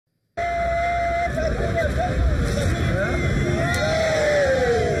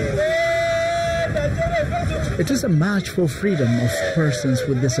It is a march for freedom of persons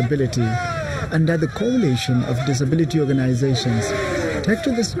with disability, under the coalition of disability organizations take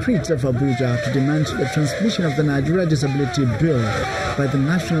to the streets of Abuja to demand the transmission of the Nigeria Disability Bill by the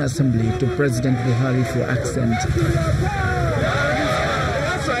National Assembly to President Buhari for assent.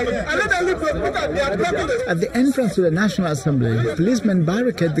 At the entrance to the National Assembly, policemen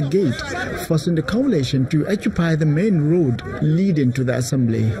barricade the gate, forcing the coalition to occupy the main road leading to the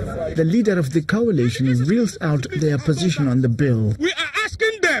Assembly. The leader of the coalition reels out their position on the bill. We are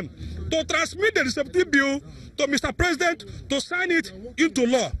asking them to transmit the Disability Bill to Mr. President to sign it into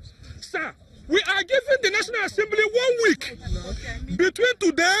law. Sir, we are giving the National Assembly 1 week between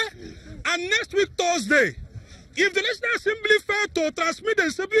today and next week Thursday. If the National Assembly fails to transmit the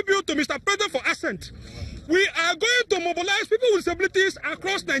Disability Bill to Mr. President for assent, we are going to mobilize people with disabilities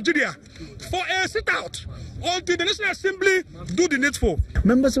across Nigeria for a sit-out until the National Assembly do the needful.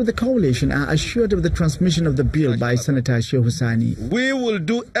 Members of the coalition are assured of the transmission of the bill by Senator Shehu Sani. We will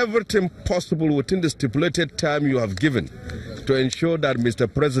do everything possible within the stipulated time you have given to ensure that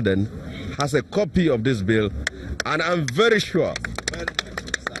Mr. President has a copy of this bill, and I'm very sure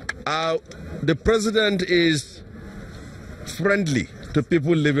the President is friendly to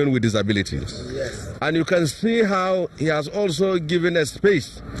people living with disabilities. Yes. And you can see how he has also given a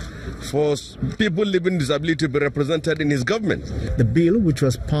space for people living with disability to be represented in his government. The bill, which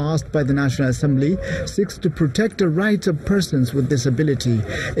was passed by the National Assembly, seeks to protect the rights of persons with disability,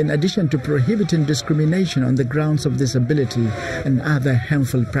 in addition to prohibiting discrimination on the grounds of disability and other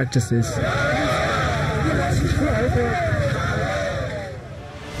harmful practices.